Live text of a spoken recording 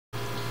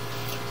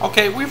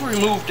Okay, we've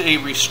removed a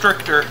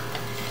restrictor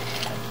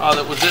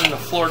that was in the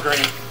floor drain.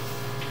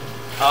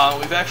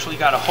 We've actually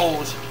got a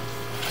hose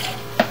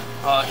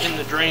in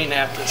the drain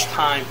at this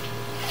time.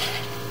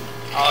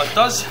 It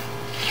does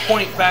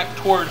point back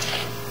towards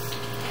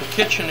the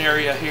kitchen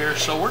area here,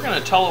 so we're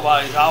going to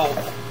televise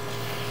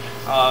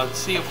out,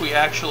 see if we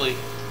actually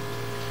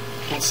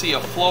can see a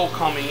flow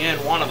coming in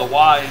one of the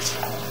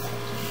Ys.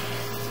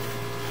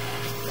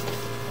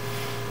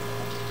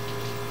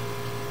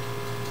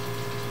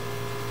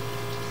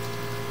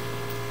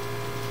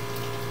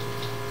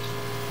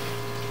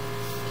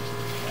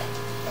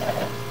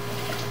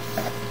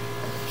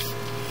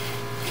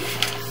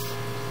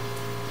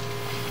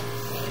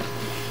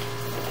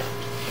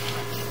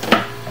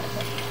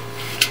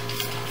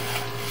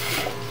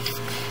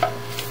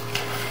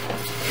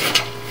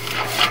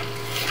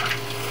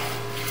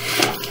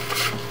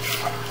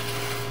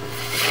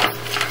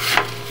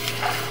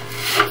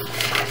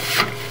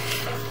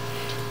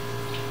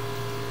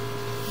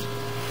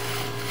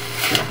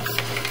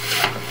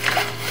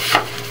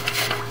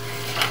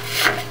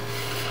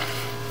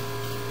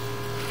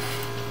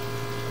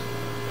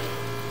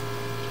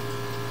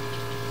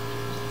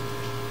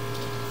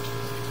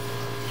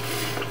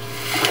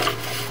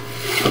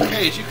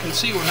 Okay, as you can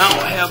see, we're now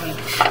having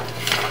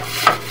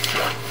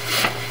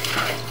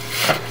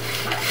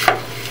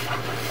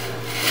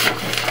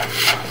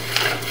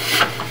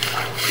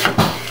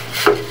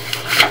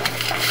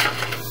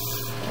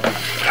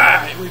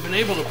we've been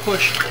able to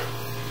push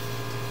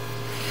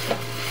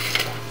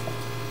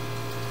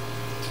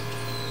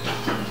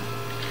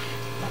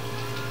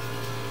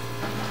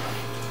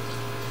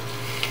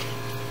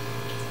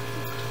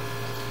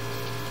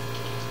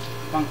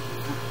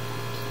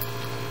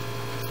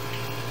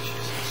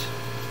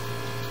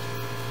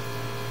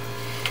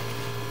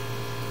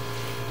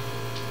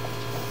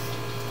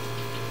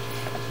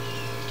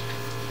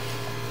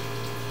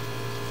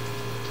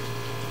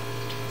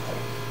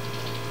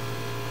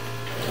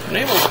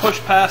been able to push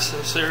past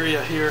this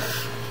area here.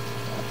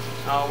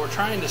 We're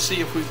trying to see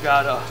if we've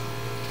got a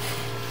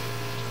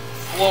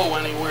flow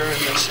anywhere in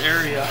this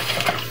area.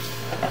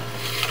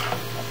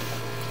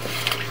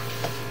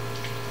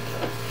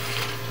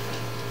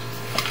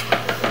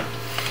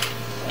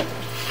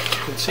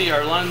 You can see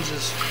our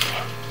lenses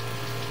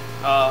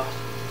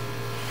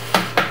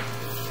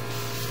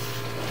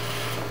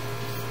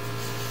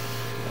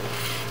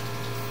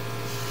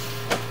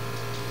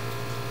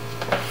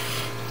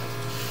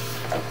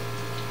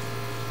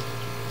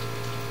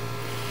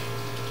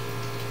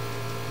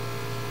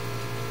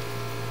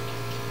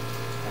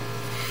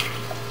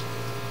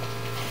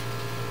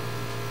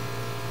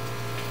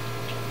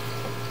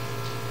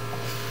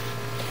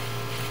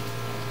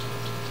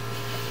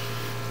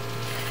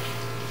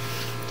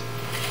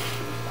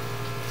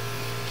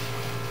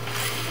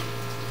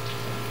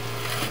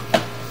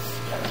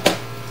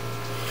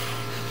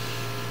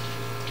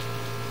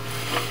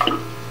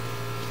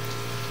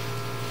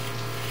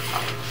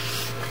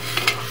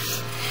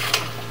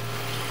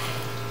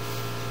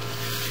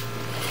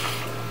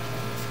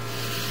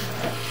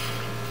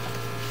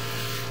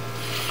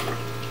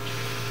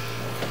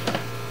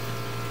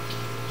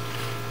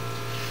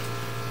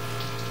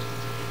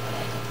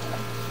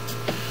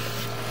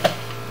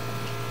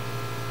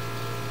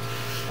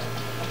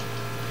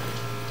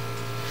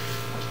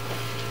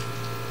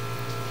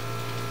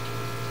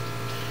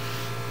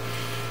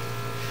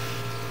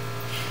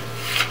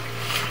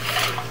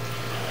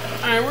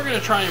Alright, we're going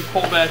to try and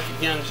pull back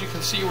again. As you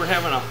can see, we're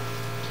having a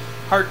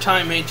hard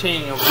time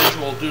maintaining a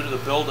visual due to the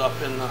buildup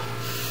in the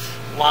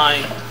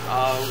line.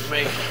 We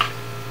may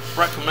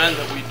recommend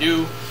that we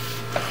do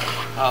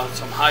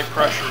some high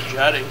pressure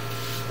jetting.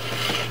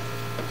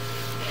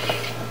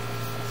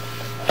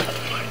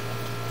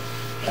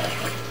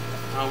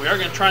 We are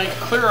going to try and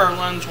clear our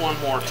lens one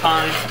more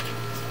time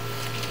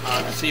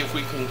to see if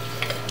we can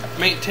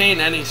maintain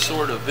any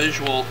sort of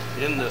visual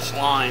in this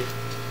line.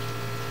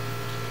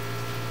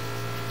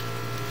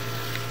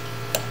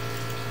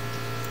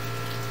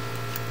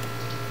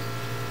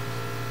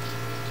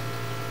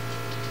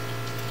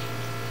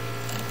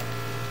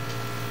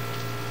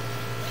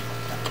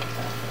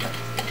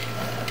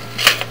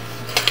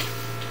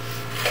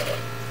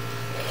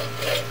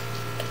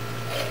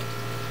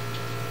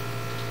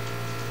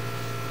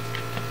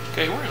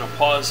 Okay, we're going to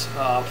pause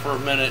for a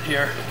minute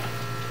here.